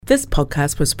This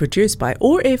podcast was produced by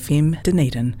OAR FM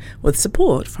Dunedin with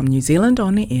support from New Zealand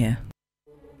On the Air.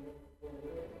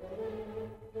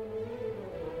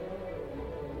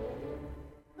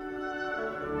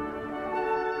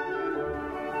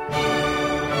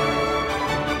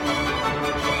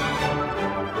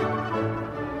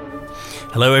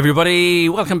 Hello everybody,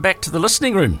 welcome back to the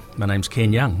listening room. My name's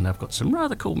Ken Young and I've got some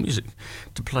rather cool music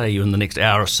to play you in the next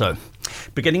hour or so.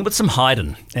 Beginning with some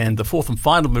Haydn and the fourth and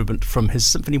final movement from his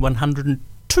Symphony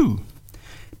 102,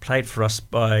 played for us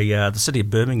by the City of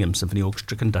Birmingham Symphony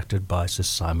Orchestra, conducted by Sir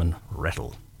Simon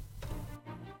Rattle.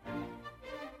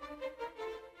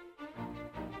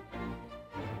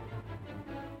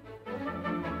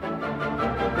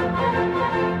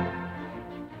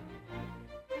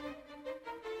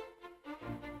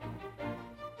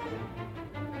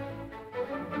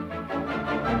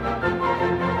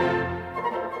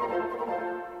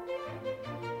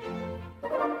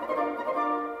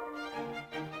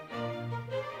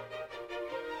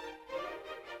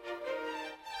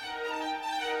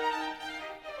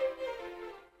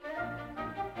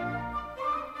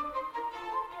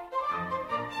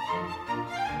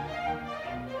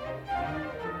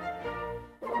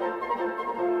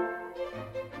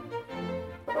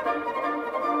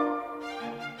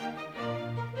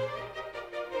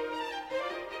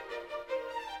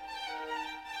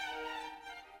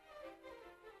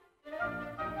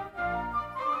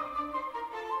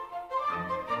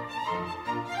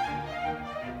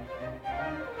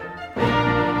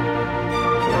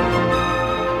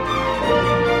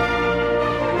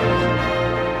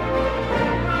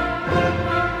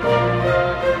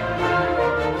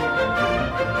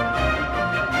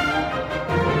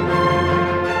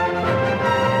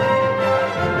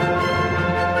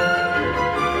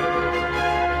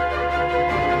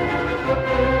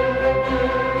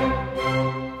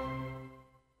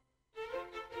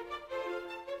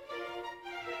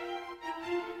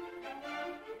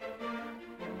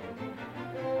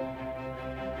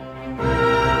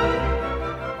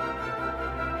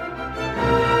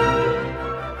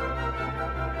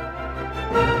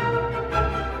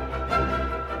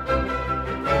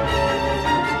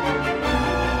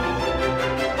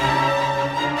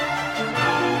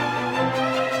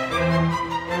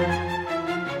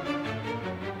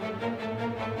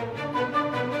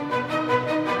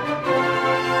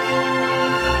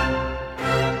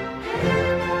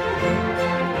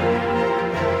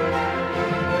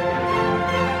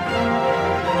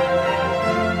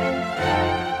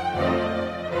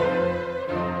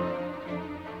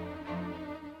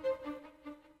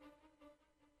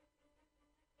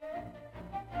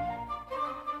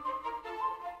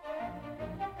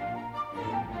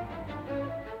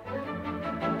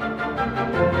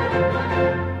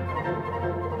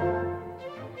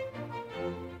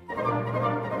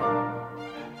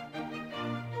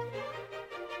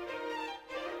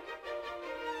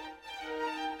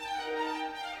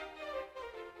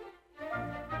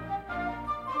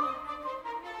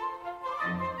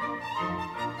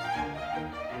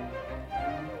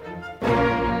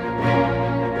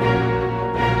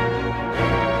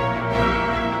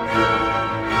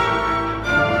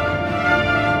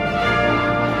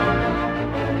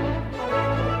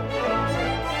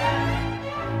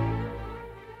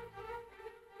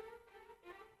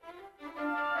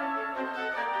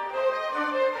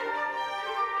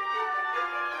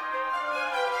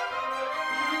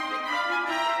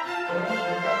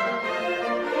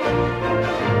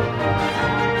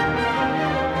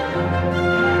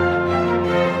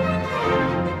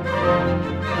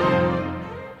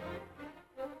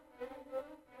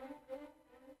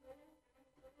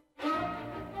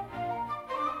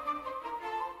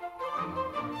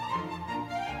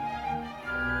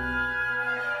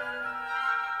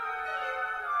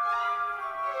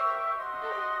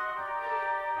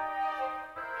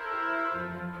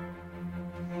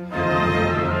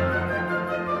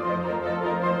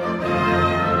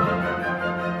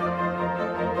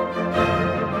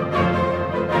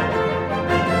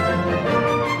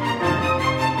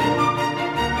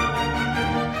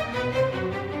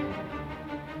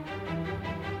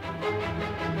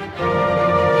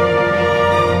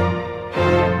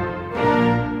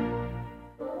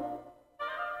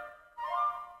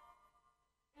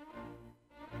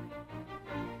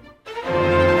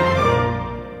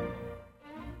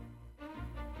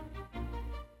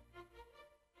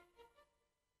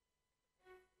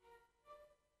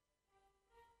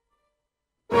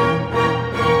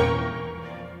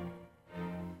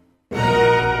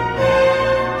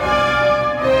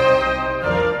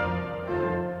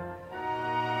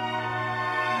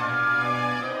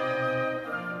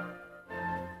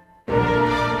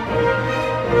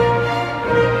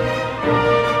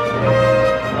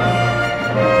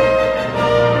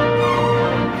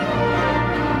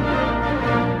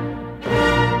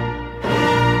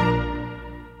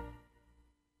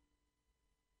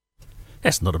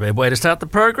 That's not a bad way to start the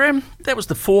program. That was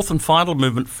the fourth and final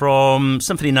movement from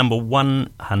Symphony number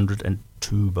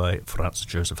 102 by Franz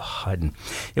Joseph Haydn.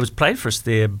 It was played for us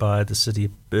there by the City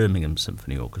of Birmingham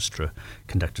Symphony Orchestra,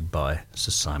 conducted by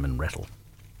Sir Simon Rattle.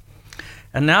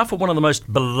 And now for one of the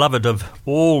most beloved of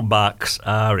all Bach's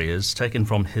arias, taken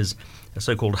from his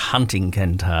so-called hunting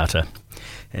cantata.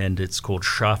 And it's called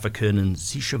Schafe konnen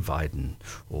sicher weiden,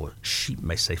 or Sheep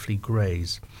May Safely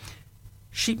Graze.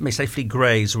 Sheep may safely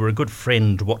graze where a good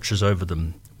friend watches over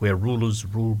them. Where rulers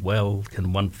rule well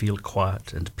can one feel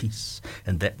quiet and peace,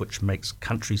 and that which makes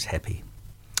countries happy.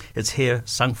 It's here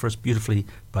sung for us beautifully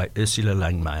by Ursula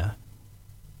Langmeier.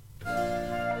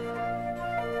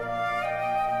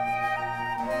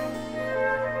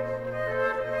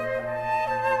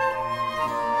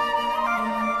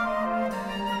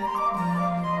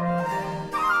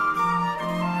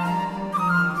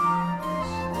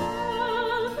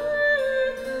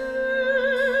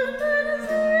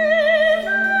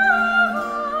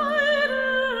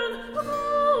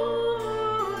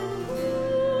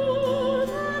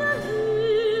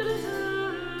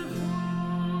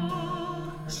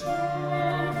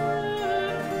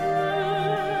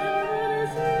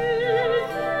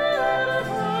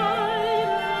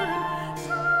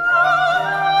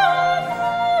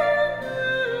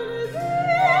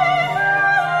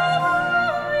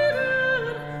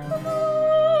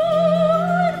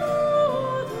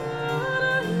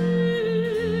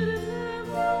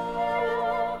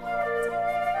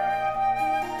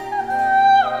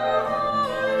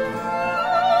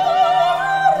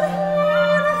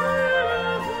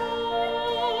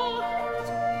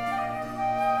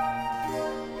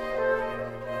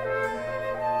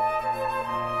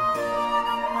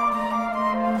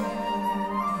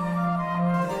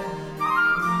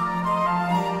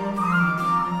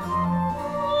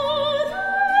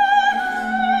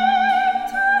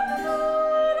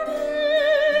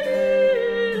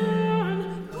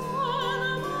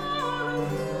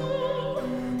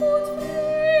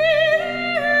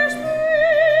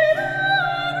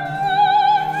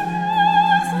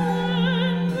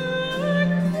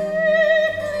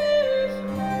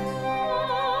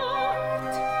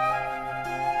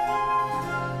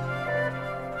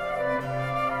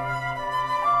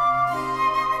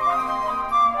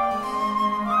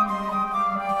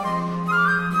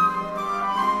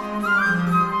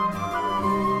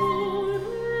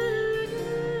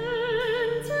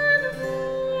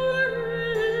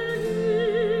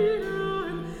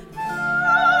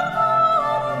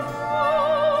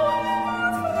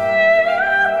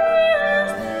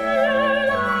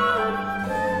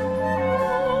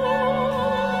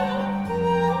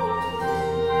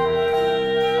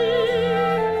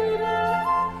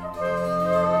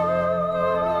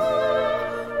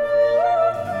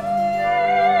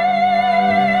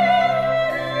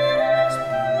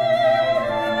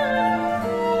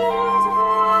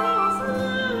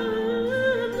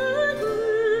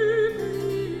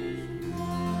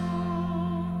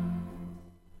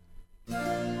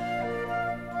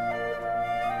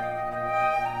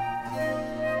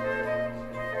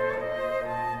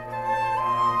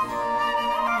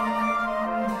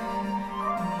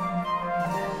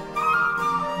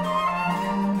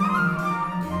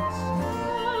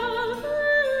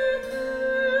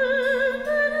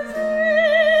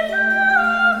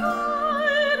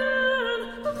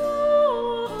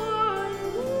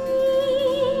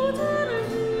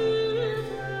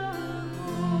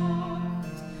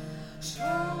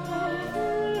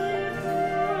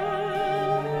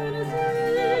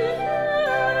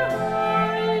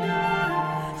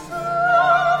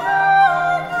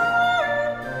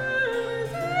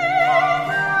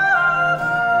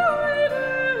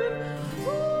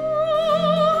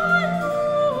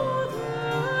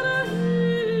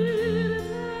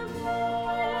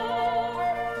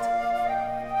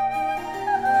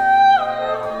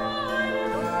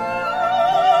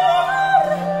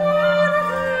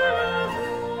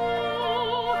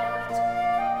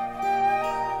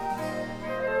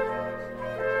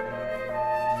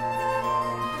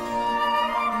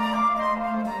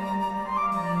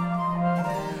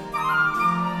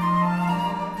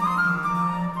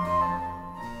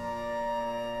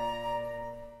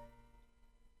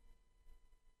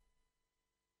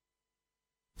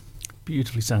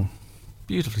 Beautifully sung.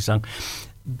 Beautifully sung.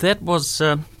 That was,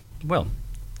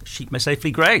 Sheep May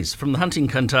Safely Graze from the Hunting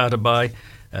Cantata by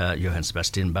Johann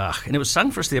Sebastian Bach. And it was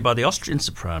sung for us there by the Austrian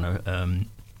soprano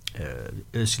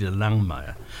Ursula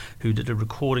Langmeier, who did a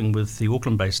recording with the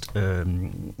Auckland-based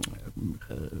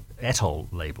Atoll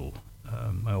label.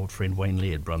 My old friend Wayne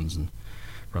Laird runs and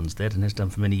runs that and has done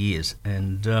for many years.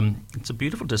 And it's a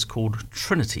beautiful disc called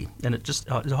Trinity, and it just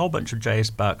there's a whole bunch of J.S.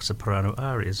 Bach soprano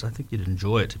arias. I think you'd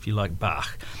enjoy it if you like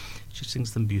Bach. She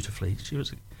sings them beautifully. She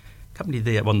was accompanied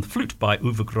there on the flute by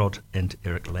Uwe Grod and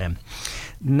Eric Lamb.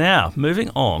 Now, moving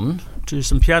on to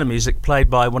some piano music played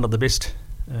by one of the best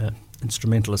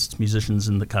instrumentalist musicians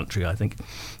in the country, I think.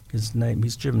 He's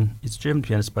German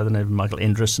pianist by the name of Michael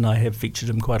Endres, and I have featured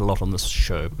him quite a lot on this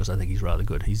show because I think he's rather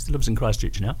good. He lives in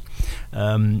Christchurch now,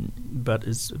 but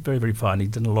is very, very fine. He's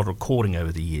done a lot of recording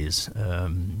over the years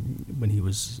when he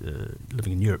was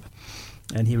living in Europe,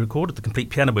 and he recorded the complete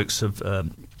piano works of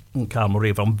Carl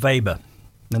Maria von Weber.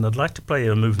 And I'd like to play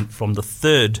a movement from the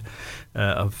third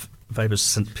of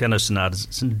Weber's piano sonatas.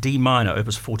 It's in D minor,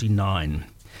 opus 49,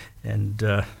 and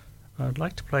I'd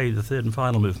like to play the third and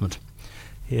final movement,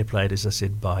 here played, as I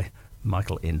said, by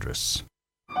Michael Endres.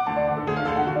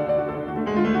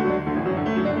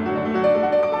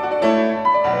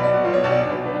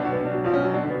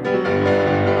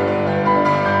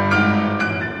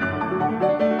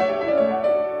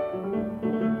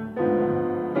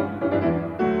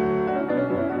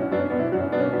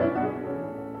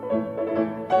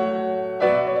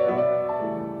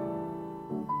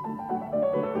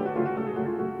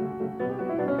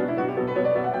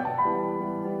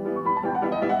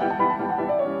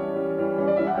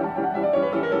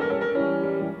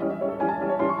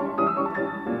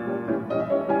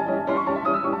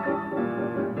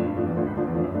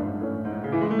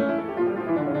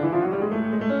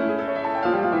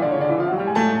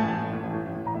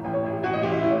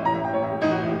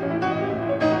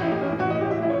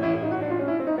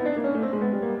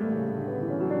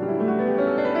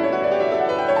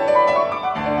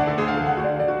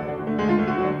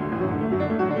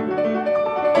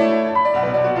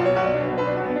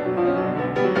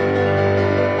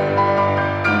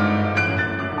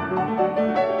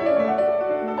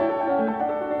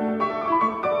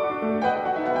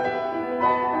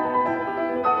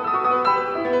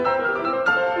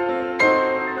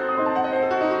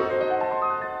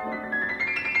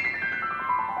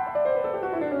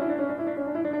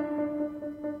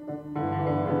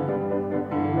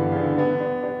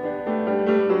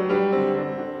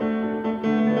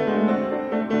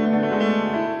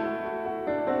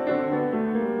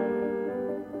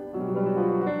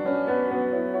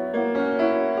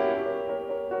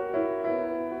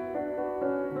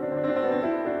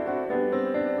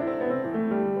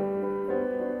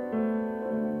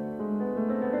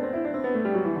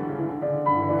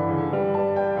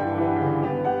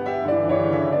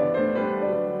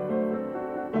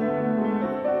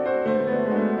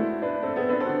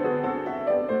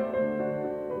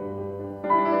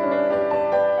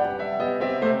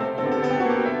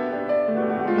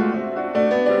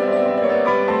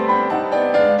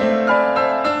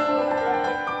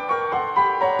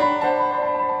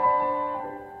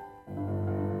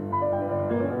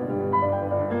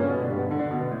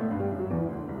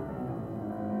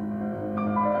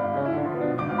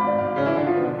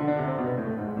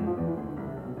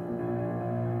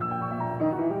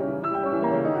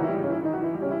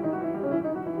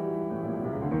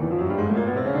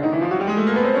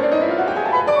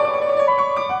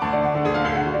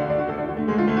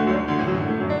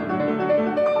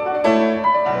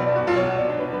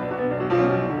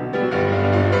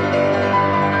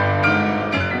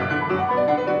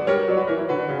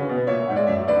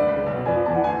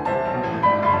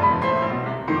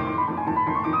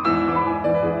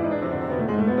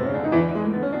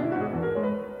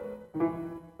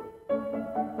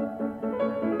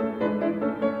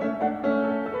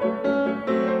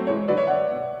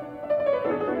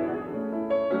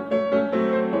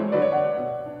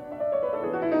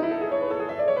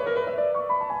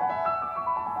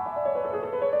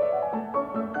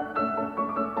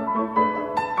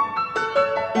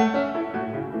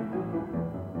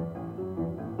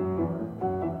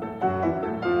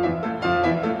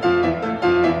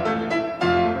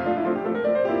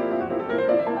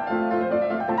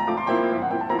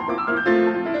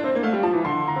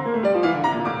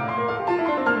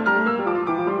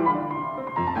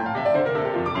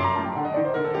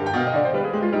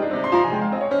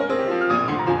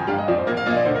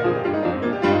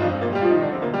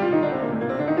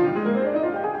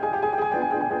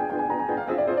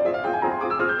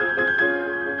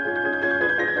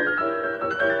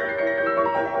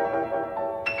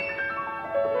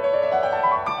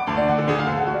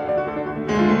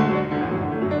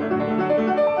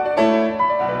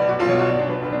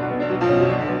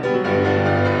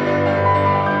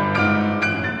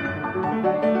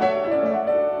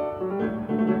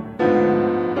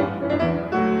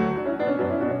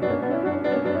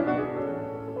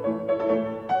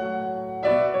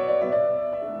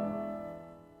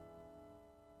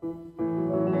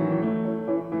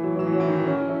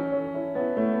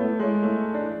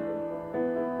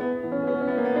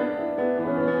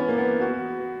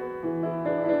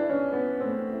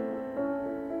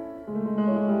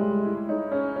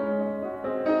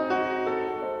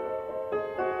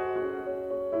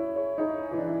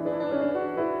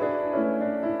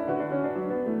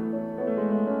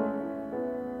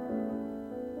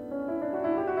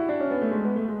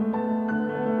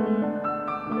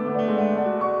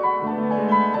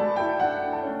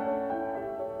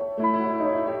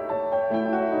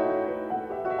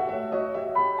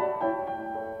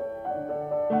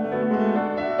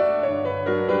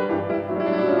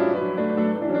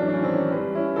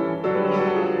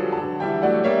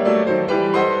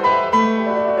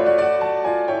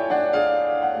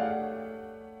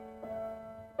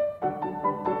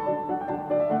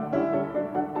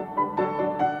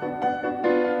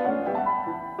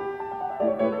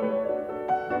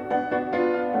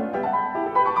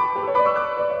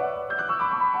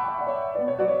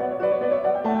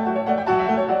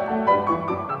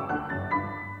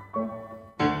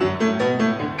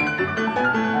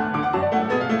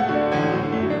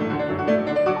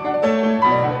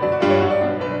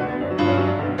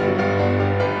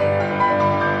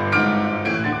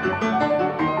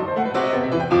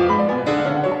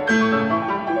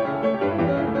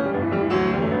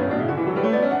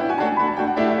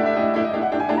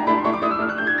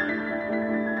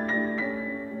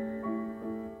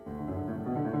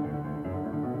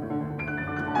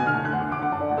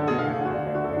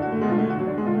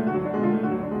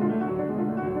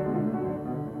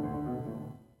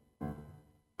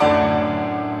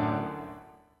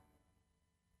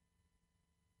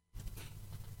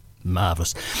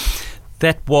 marvellous.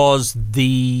 That was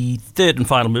the third and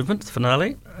final movement, the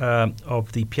finale,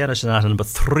 of the Piano Sonata number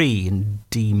 3 in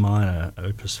D minor,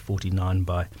 opus 49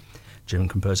 by German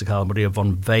composer Carl Maria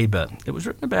von Weber. It was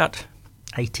written about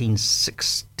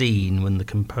 1816 when the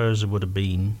composer would have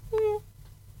been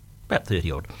about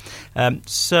 30-odd.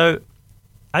 So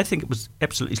I think it was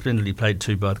absolutely splendidly played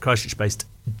too by the Christchurch-based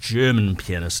German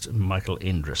pianist Michael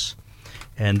Endres.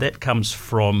 And that comes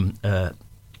from a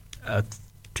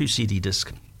 2 CD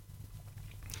disc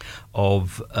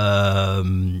of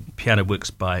piano works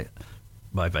by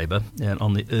Weber, and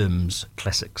on the Oehms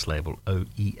Classics label,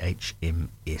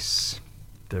 OEHMS.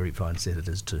 Very fine set it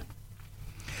is too.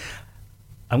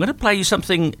 I'm going to play you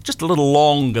something just a little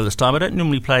longer this time. I don't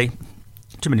normally play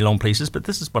too many long pieces, but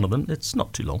this is one of them. It's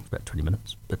not too long, it's about 20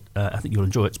 minutes, but I think you'll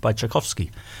enjoy it. It's by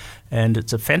Tchaikovsky, and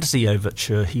it's a fantasy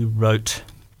overture he wrote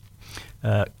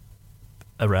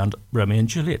around Romeo and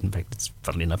Juliet. In fact, it's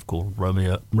funnily enough called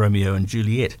Romeo and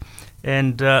Juliet.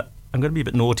 And I'm going to be a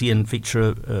bit naughty and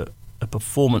feature a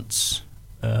performance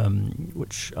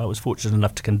which I was fortunate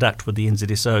enough to conduct with the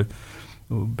NZSO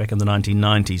back in the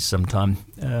 1990s sometime.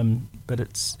 But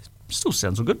it still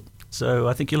sounds all good, so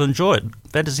I think you'll enjoy it.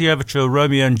 Fantasy Overture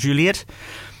Romeo and Juliet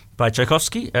by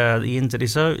Tchaikovsky. The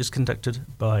NZSO is conducted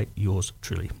by yours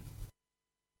truly.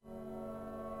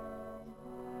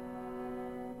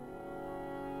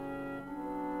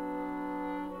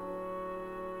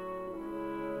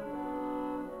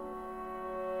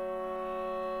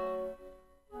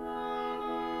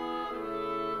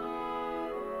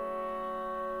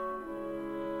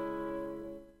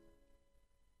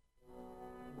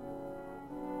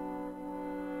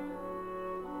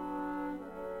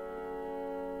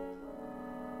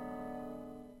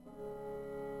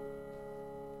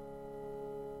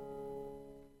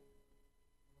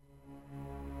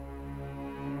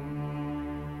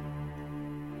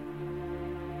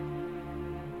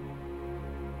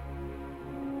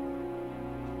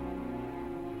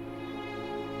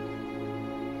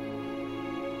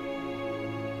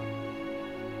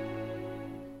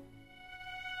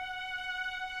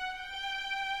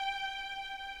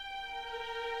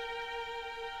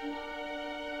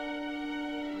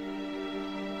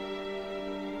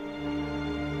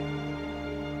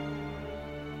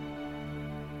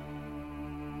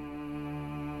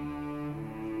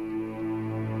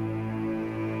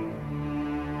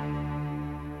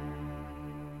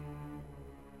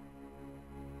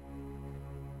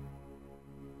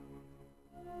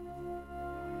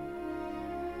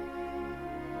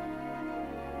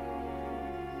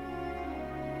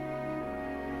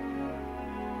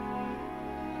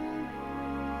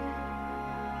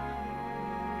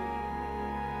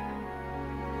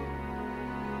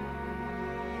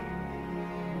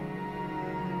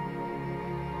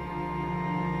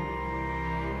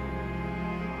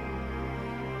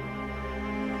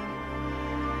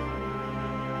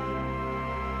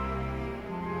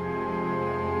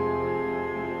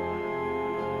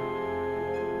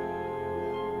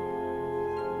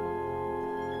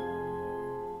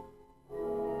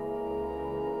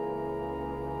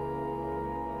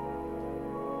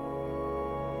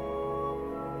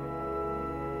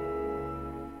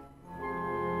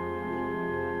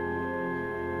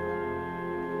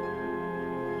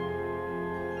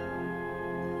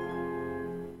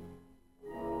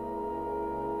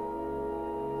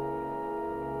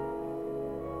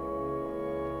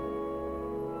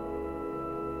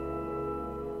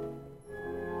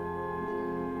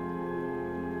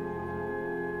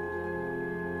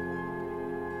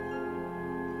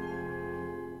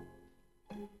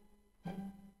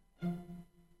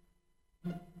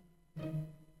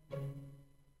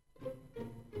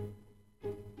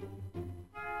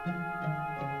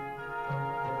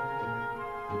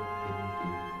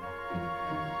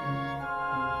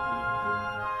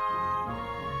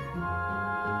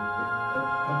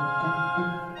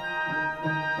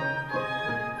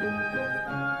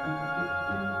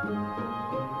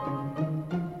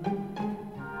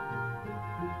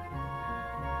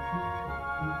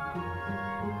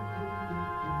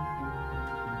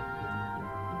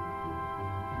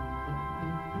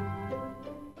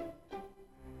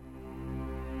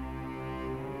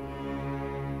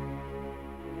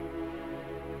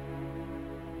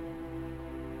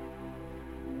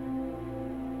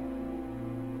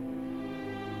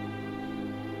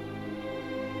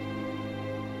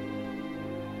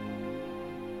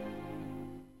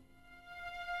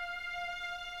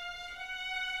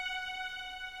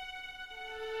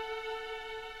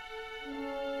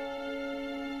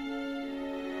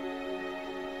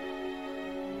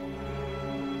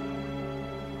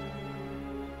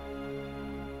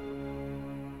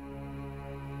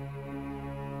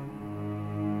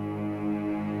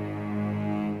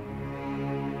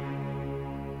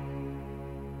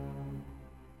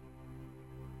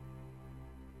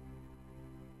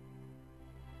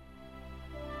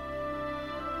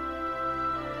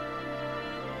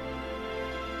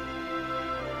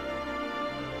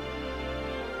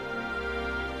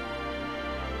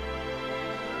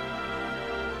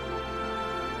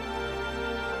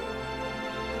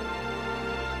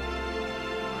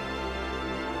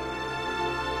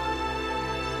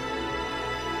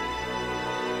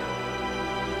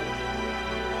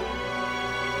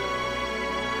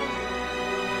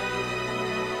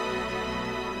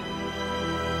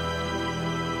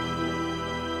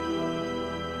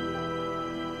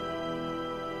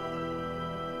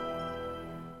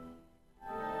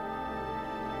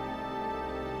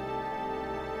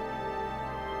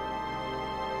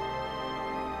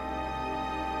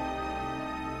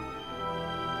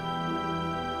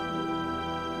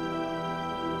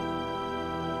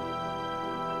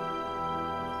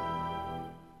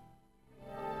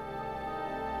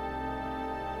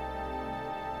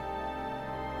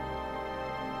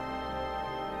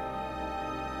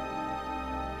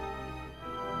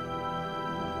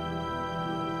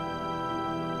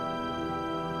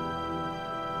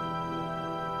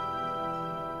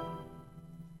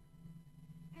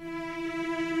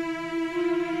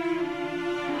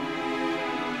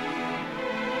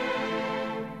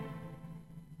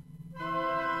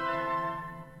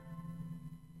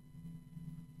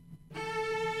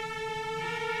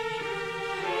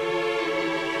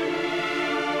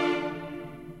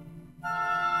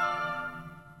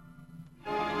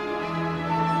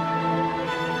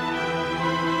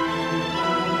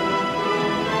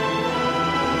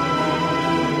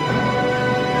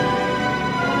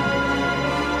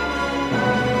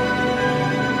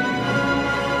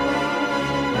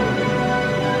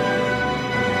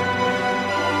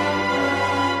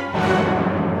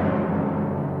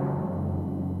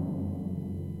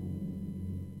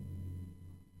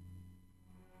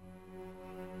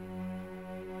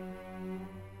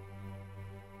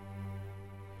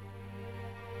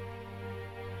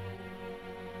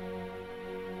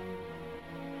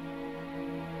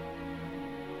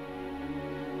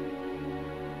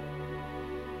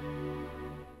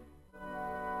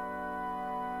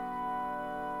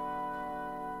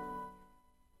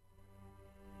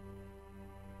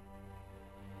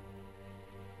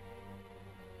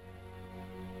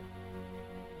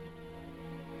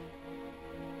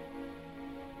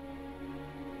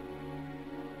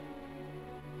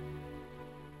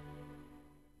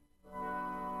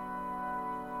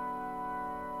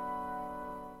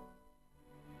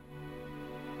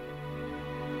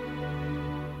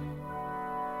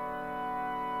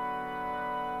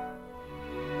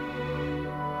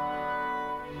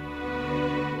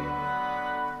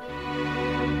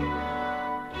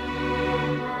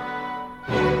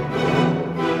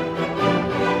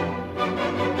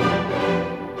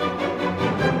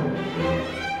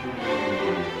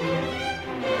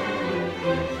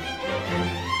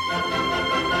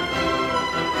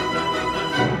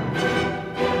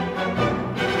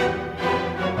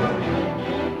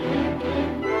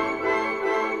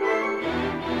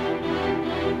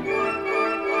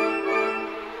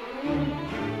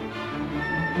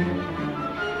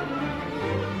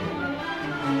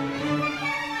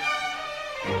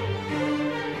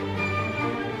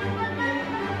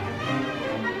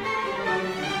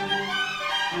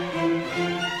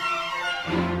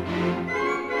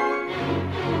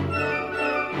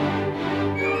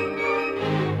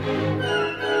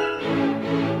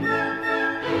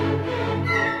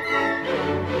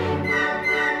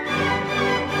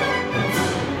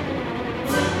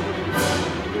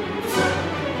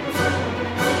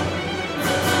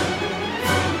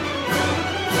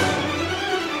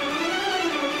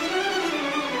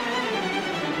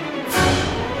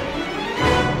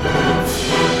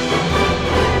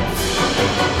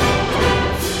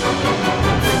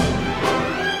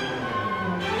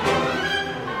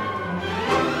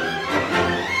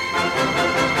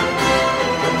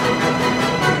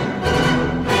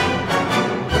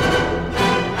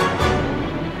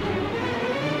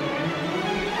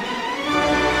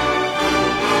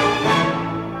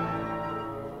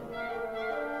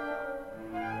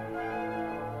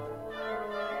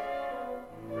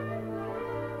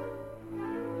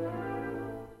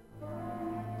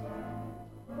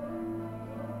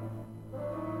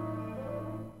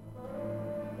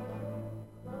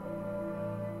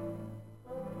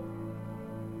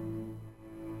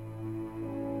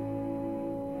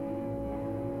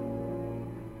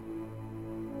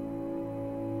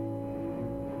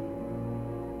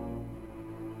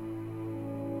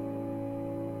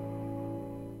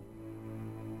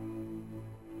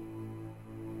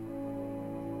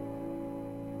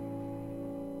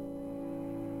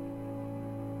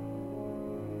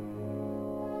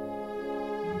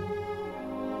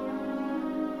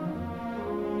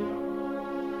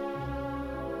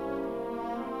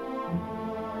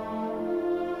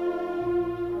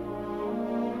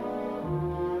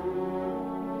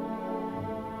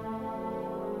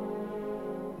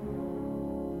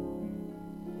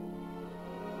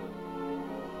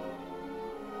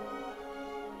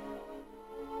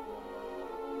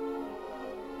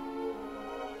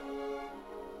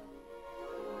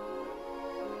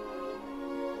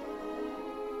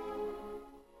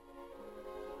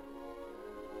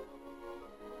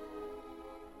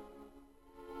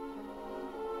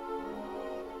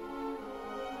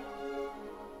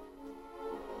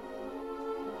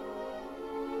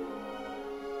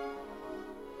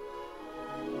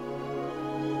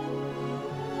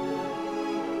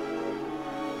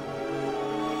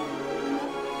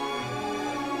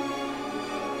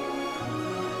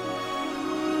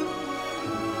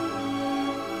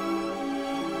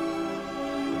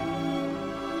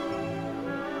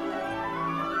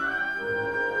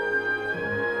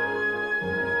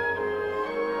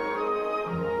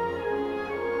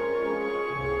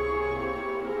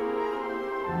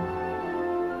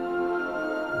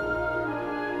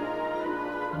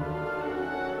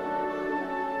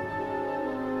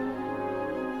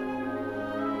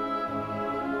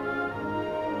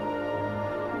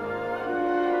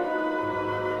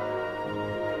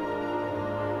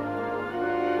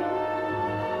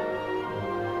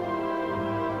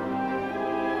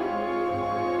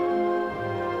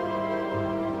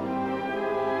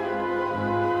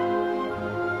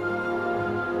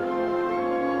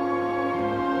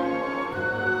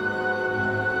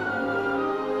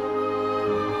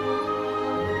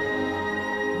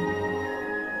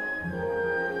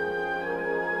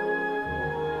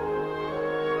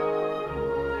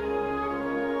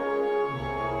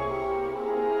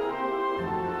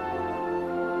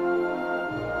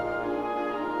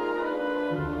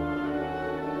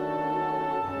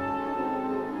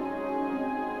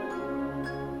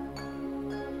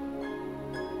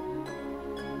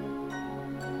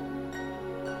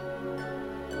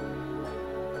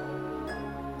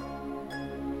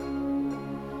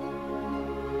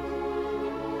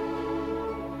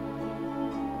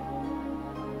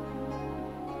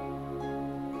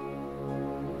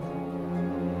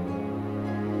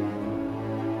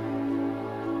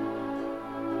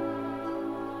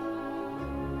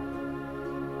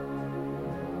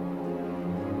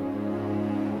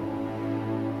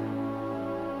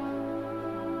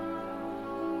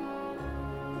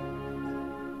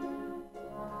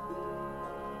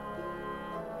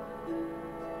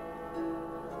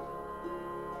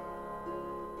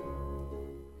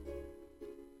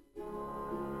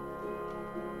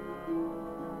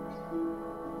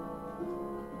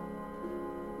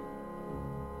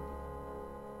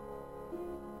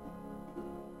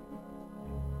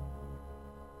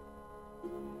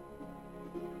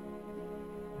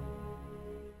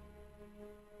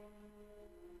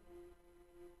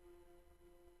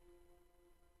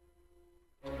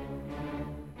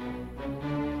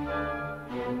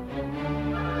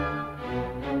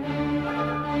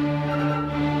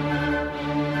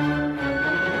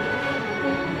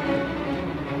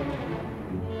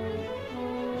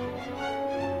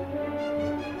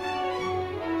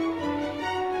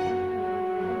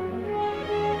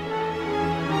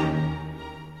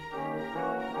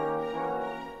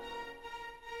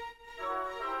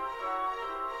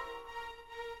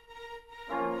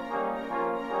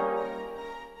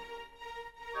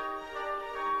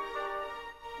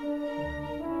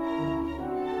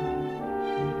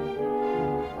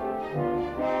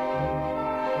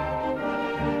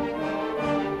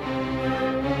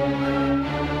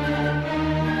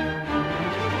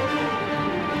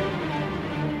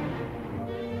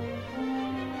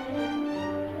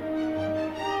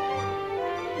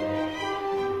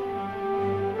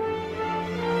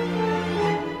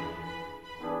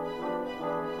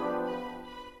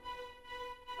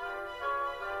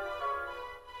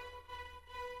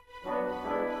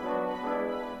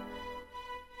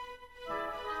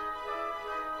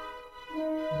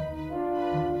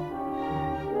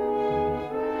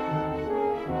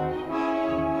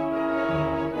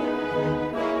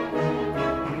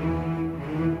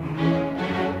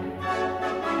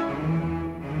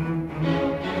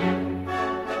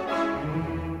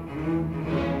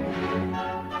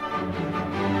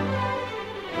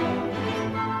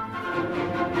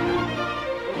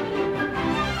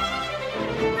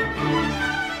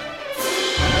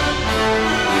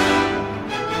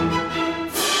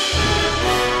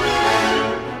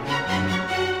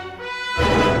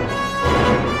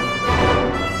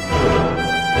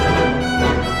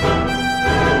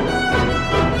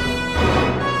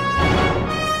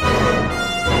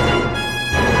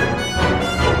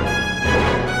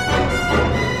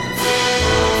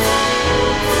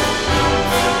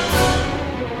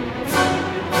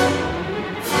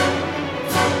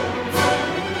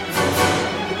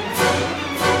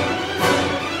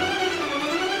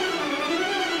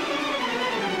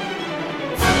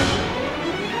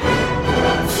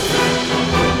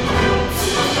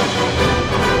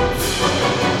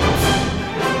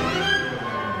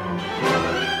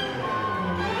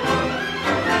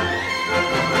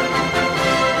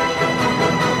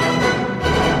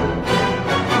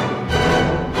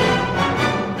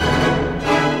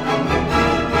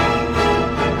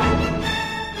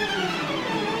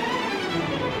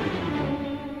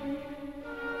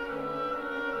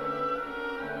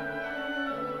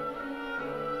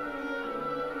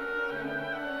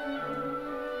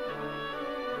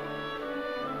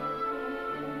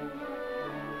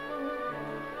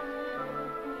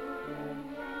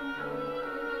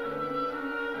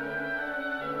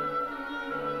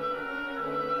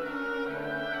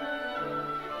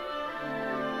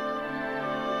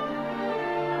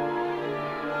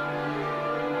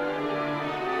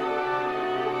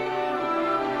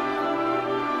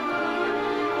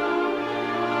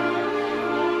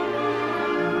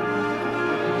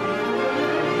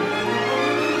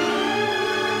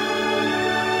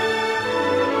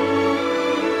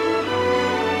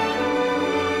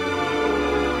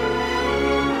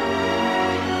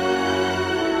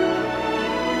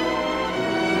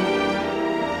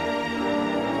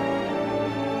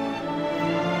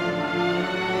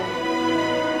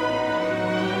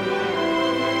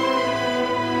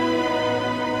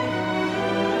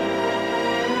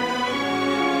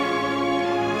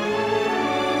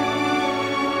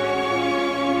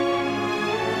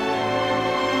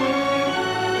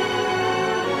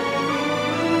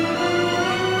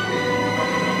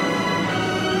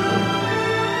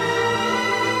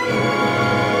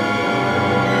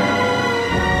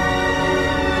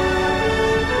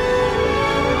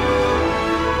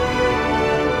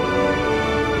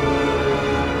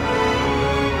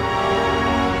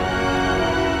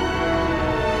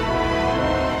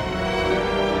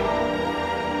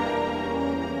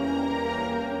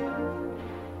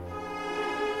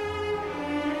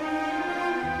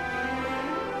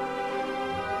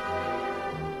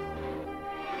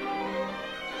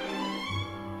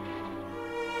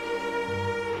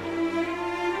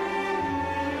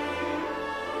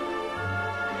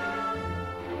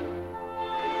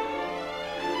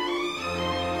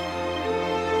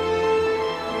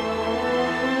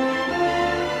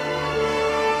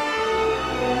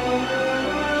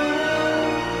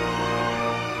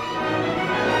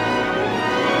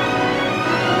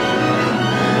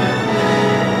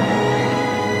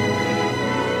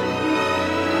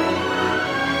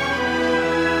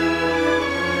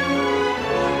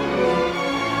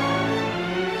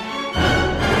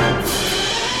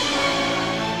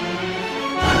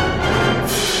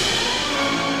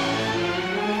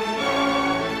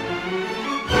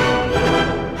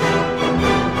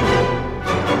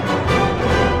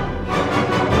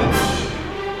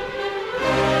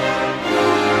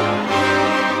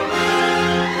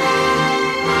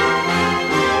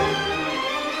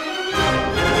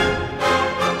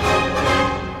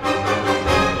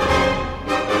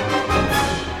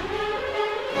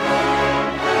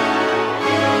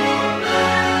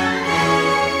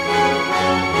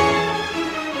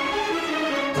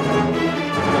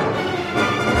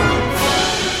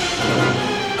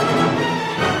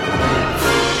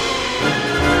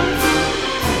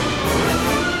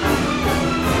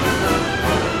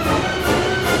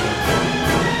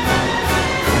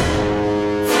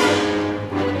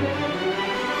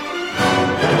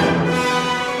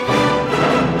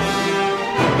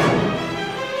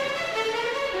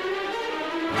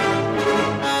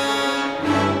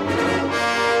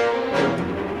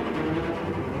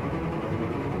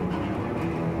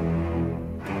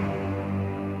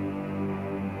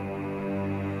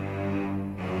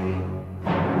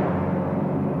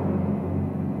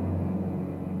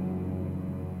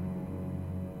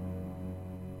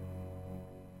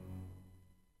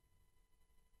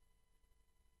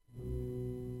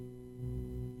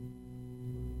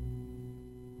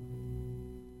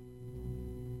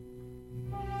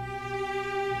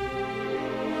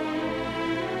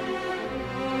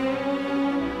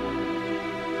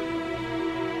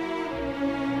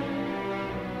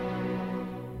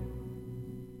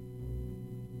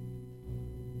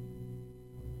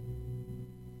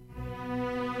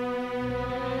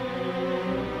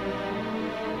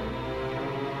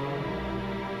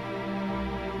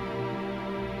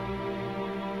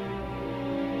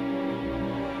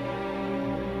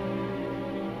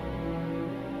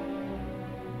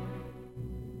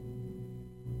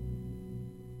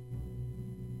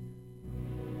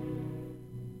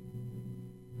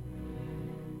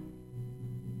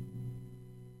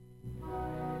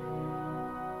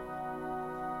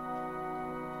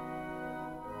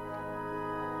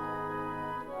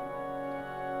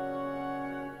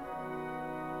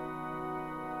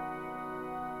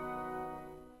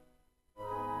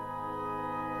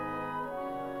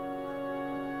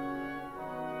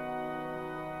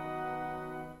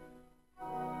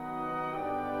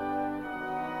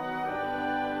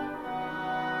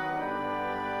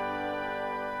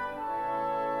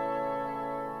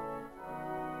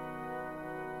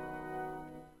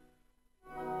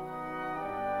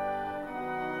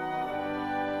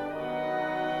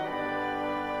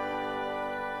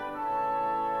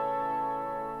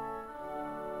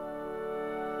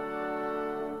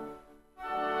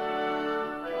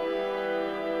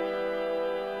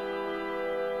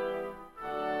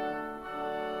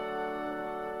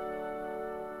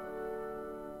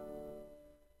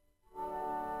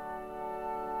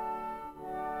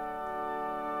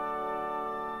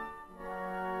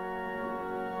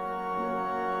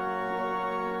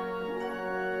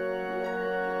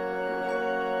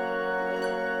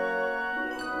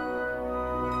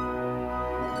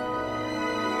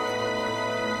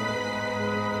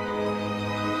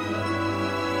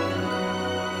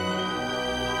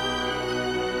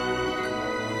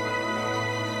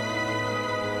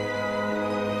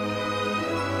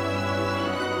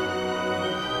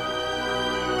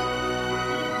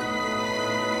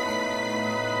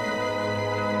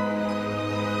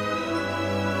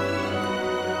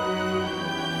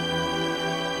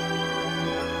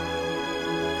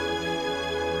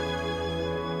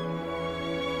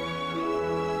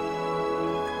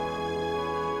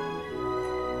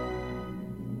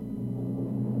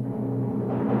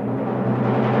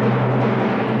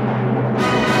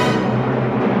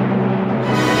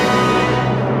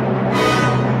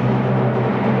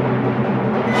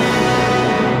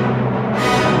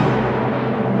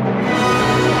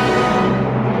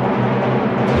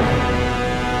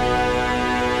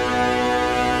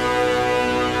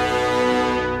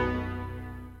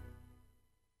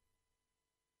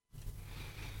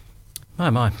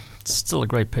 My. It's still a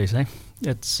great piece, eh?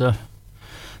 It's the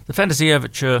Fantasy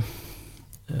Overture,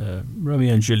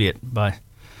 Romeo and Juliet by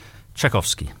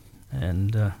Tchaikovsky.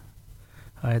 And I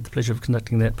had the pleasure of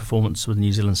conducting that performance with the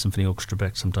New Zealand Symphony Orchestra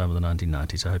back sometime in the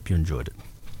 1990s. I hope you enjoyed it.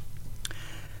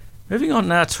 Moving on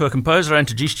now to a composer I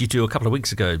introduced you to a couple of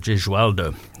weeks ago,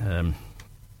 Gesualdo. He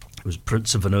was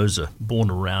Prince of Venosa,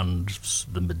 born around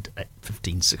the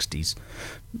mid-1560s.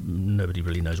 Nobody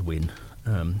really knows when,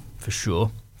 for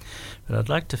sure. But I'd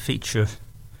like to feature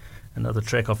another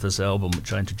track off this album,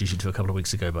 which I introduced you to a couple of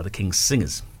weeks ago, by the King's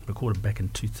Singers, recorded back in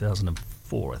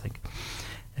 2004, I think.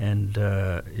 And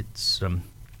it's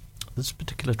this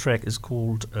particular track is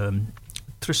called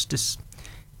Tristis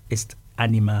est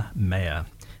anima mea,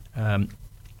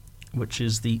 which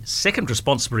is the second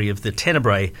responsory of the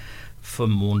Tenebrae for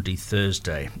Maundy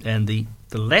Thursday. And the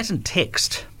Latin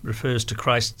text refers to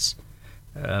Christ's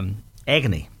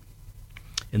agony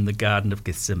in the Garden of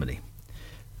Gethsemane,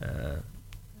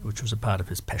 which was a part of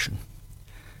his passion.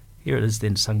 Here it is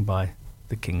then sung by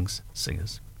the King's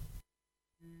Singers.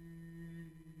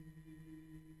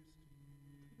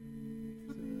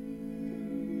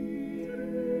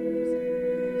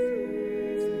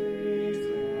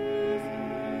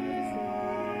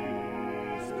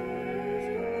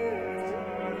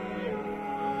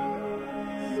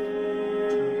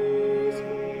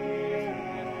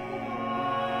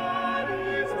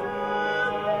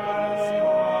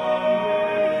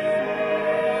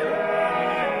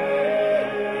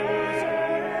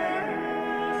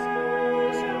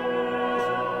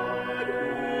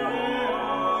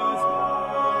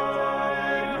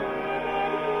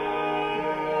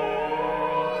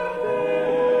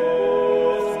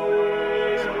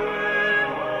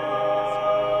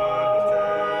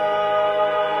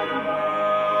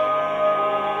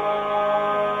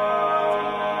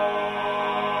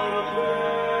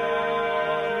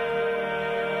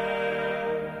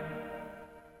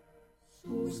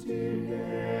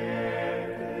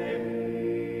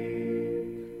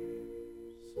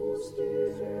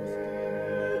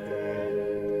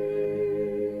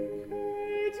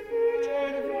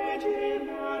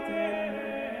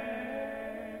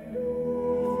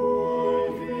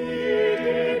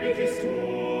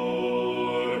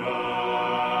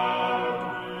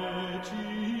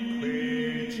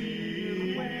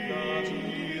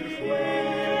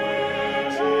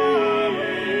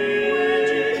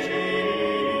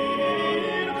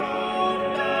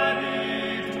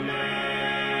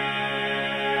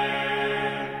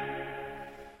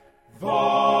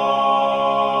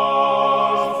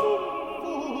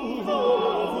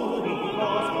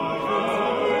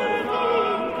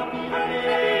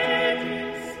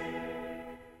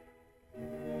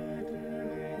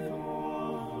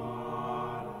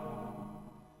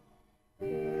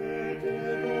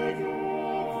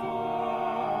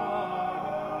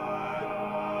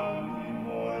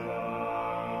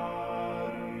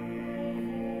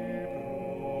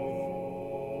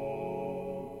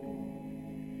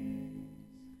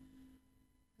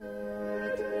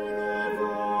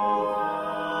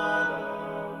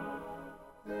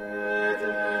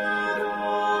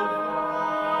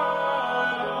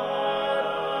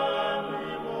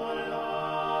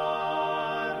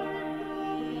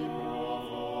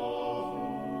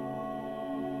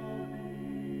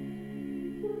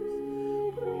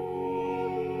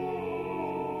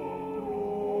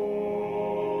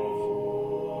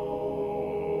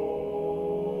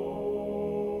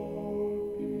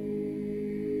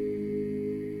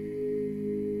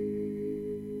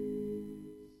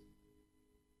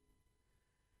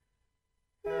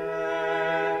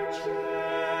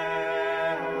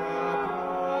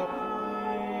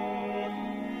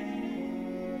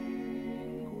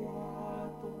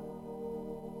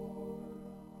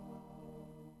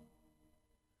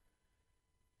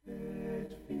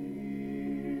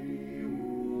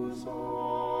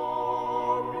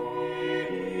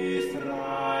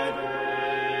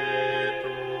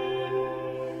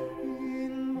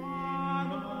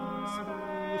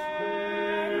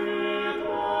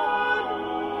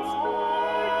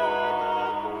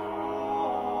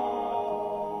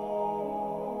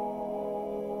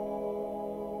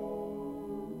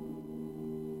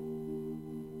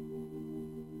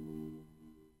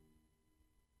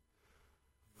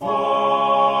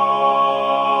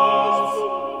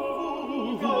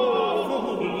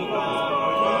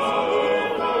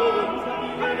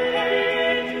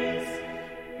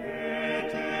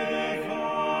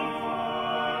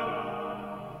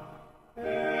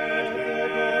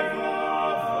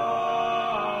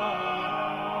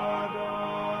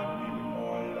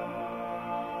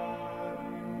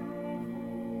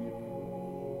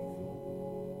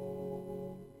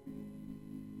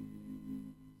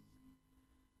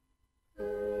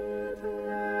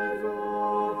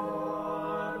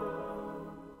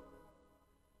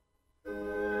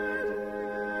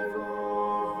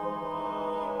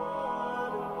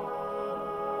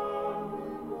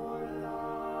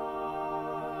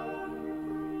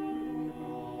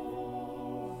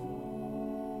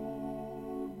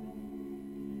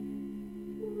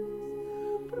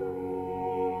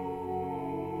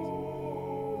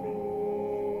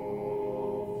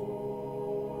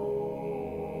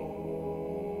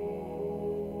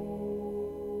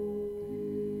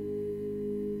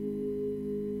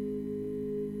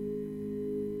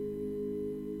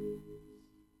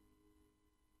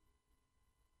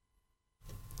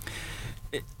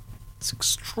 It's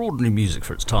extraordinary music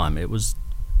for its time. It was,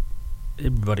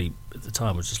 everybody at the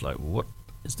time was just like, what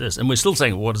is this? And we're still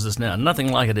saying, what is this now?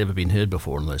 Nothing like it had ever been heard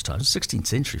before in those times. 16th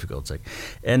century, for God's sake.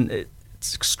 And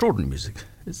it's extraordinary music.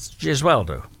 It's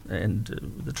Gesualdo. And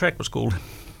the track was called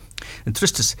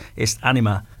Tristis est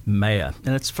anima mea. And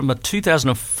it's from a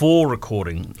 2004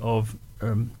 recording of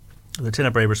the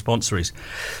Tenebrae Responsories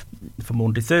for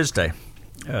Maundy Thursday,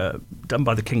 done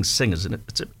by the King's Singers. And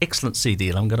it's an excellent CD,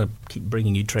 and I'm going to keep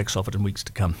bringing you tracks off it in weeks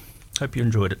to come. Hope you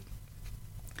enjoyed it.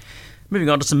 Moving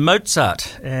on to some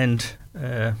Mozart, and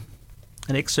an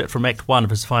excerpt from Act 1 of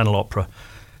his final opera,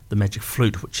 The Magic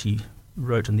Flute, which he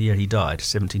wrote in the year he died,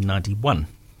 1791.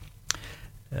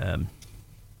 The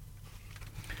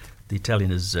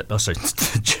Italian is,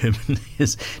 the German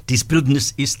is Dies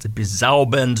Bildnis ist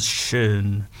bezaubernd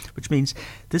schon, which means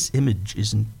this image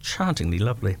is enchantingly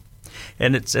lovely.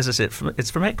 And it's, as I said,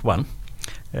 it's from Act 1.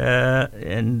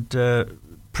 And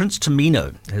Prince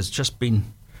Tamino has just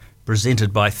been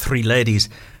presented by three ladies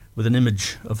with an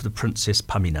image of the Princess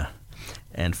Pamina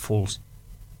and falls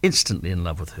instantly in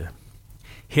love with her.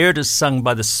 Here it is sung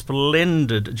by the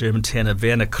splendid German tenor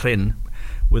Werner Krenn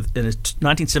in a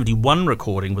 1971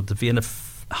 recording with the Vienna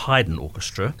Haydn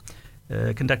Orchestra,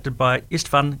 conducted by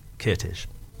Istvan Kertész.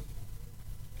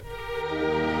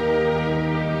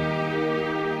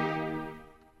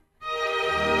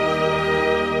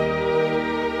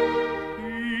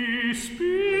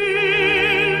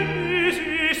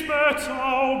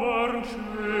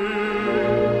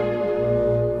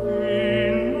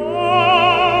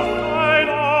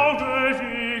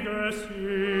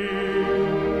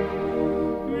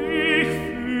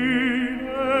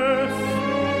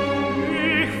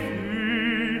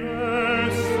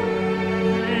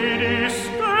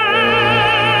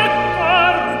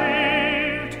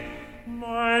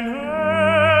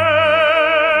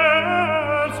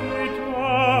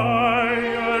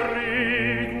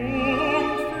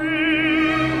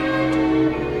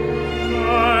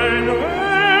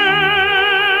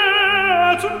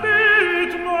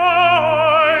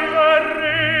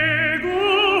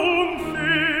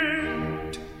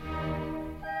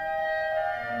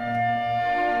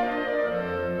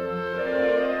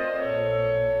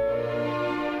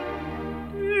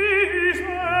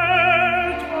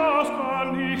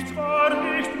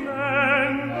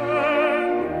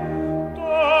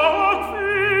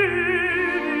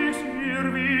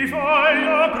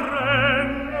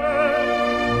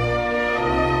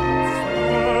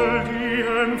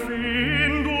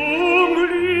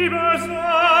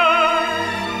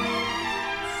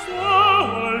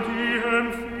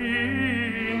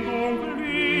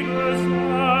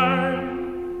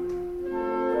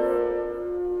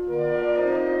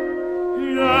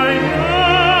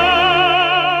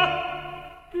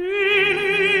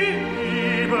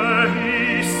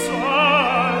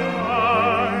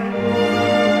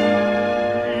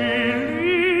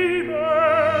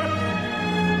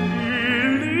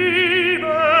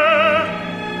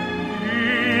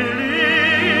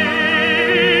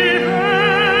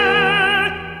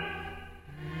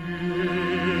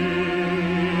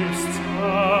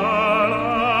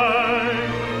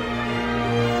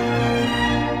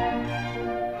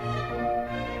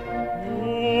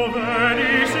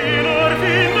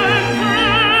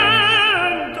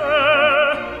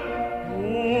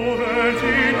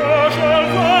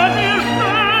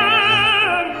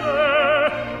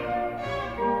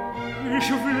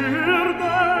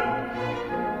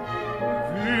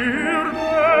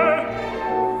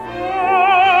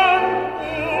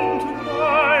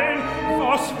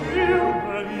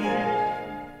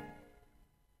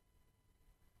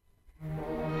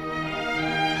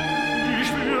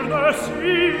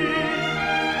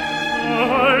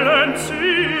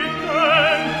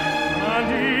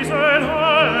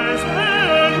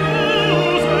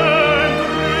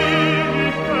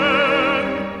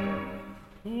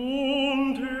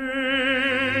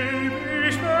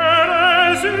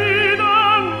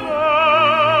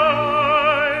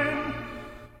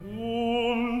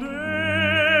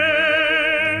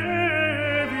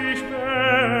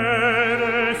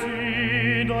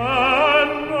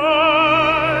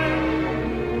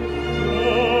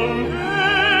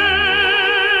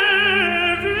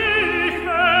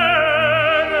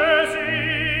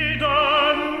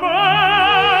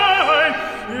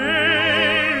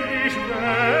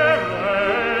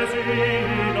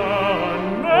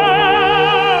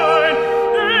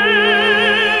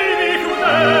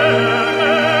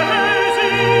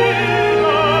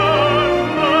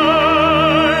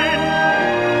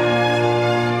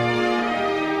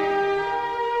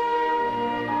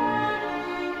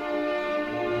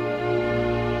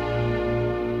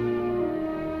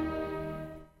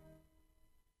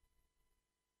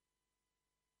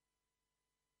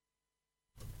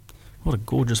 What a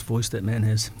gorgeous voice that man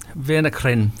has. Werner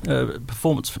Krenn,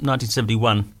 performance from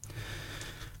 1971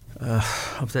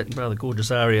 of that rather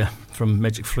gorgeous aria from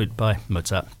Magic Flute by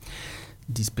Mozart.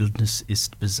 Dies Bildnis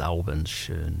ist bezaubernd,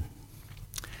 schon.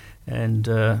 And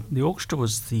the orchestra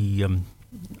was the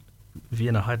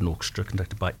Vienna Haydn Orchestra,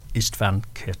 conducted by Istvan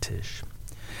Kertész.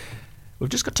 We've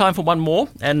just got time for one more,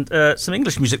 and some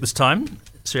English music this time.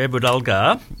 Sir Edward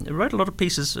Elgar wrote a lot of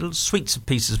pieces, little suites of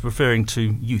pieces referring to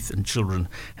youth and children,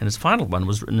 and his final one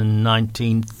was written in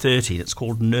 1930. It's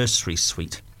called Nursery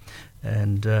Suite,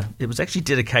 and it was actually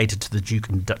dedicated to the Duke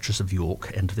and Duchess of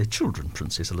York and their children,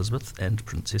 Princess Elizabeth and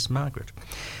Princess Margaret.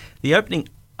 The opening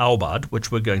Aubade,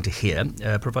 which we're going to hear,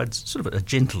 provides sort of a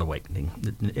gentle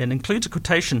awakening and includes a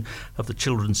quotation of the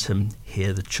children's hymn,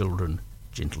 Hear the Children,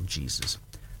 Gentle Jesus.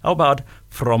 Aubade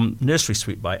from Nursery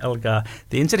Suite by Elgar.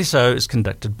 The NZSO is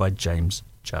conducted by James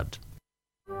Judd.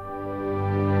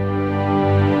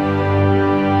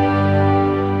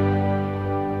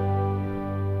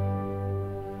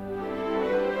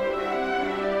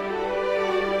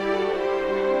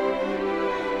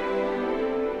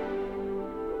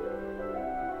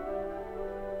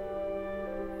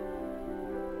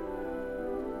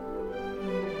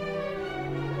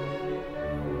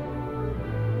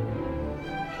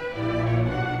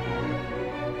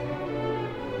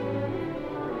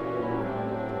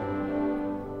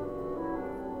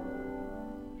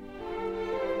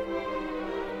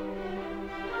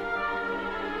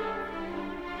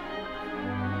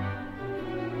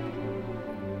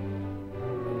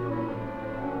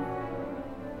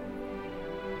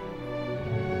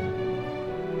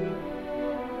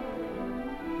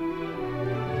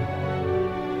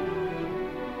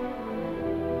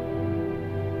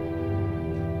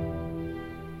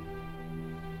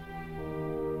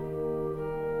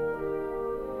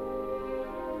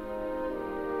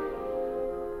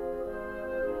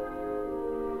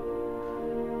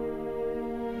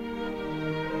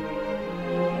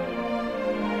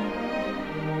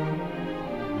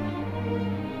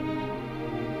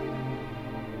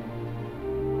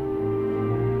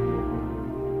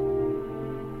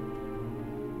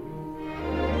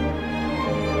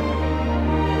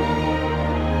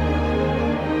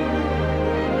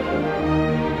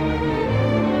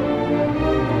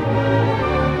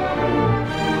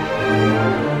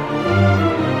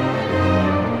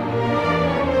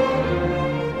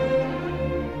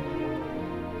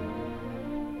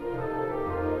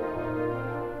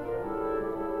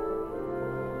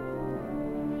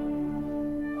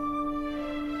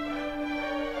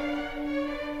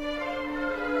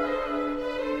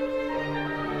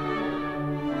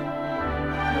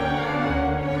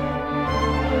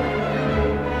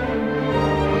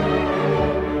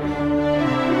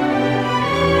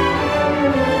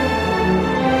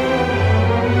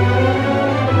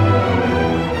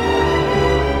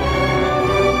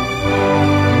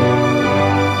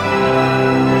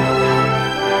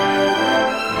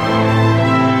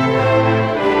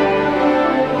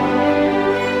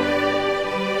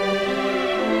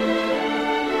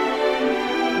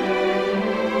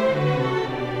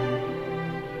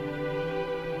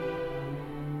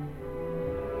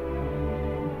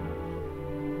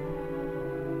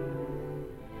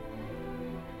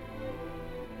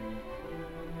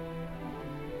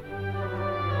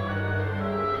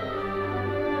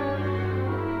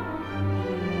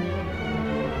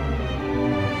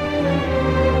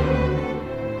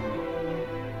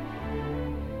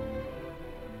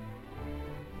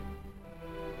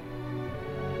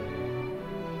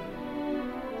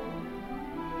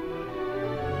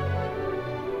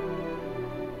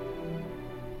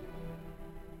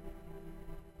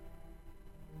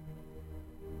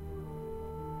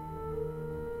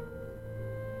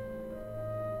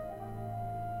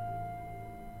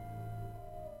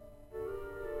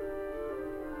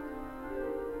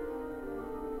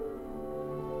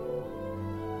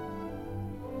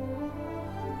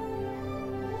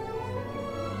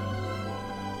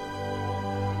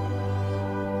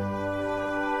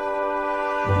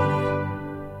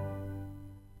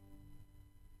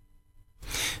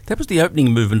 That was the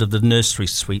opening movement of the Nursery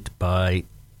Suite by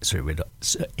Sir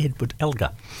Edward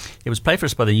Elgar. It was played for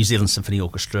us by the New Zealand Symphony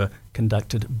Orchestra,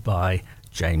 conducted by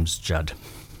James Judd.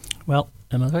 Well,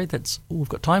 I'm afraid that's all we've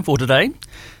got time for today.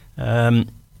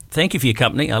 Thank you for your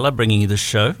company. I love bringing you this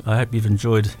show. I hope you've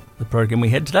enjoyed the program we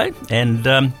had today. And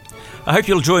I hope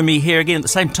you'll join me here again at the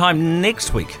same time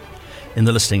next week in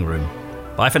the listening room.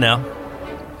 Bye for now.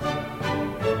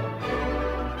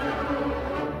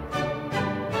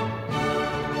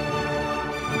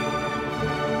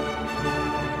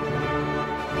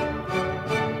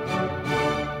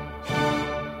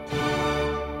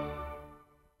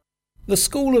 The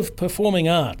School of Performing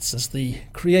Arts is the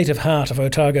creative heart of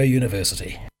Otago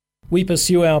University. We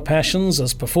pursue our passions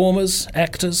as performers,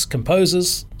 actors,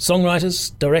 composers,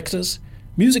 songwriters, directors,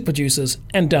 music producers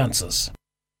and dancers.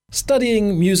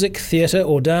 Studying music, theatre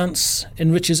or dance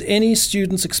enriches any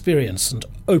student's experience and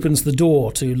opens the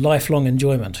door to lifelong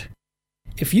enjoyment.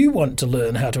 If you want to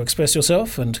learn how to express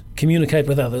yourself and communicate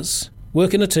with others,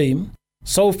 work in a team,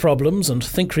 solve problems and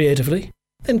think creatively,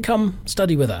 then come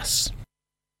study with us.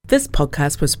 This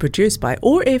podcast was produced by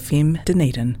OAR FM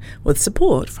Dunedin with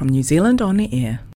support from New Zealand On the Air.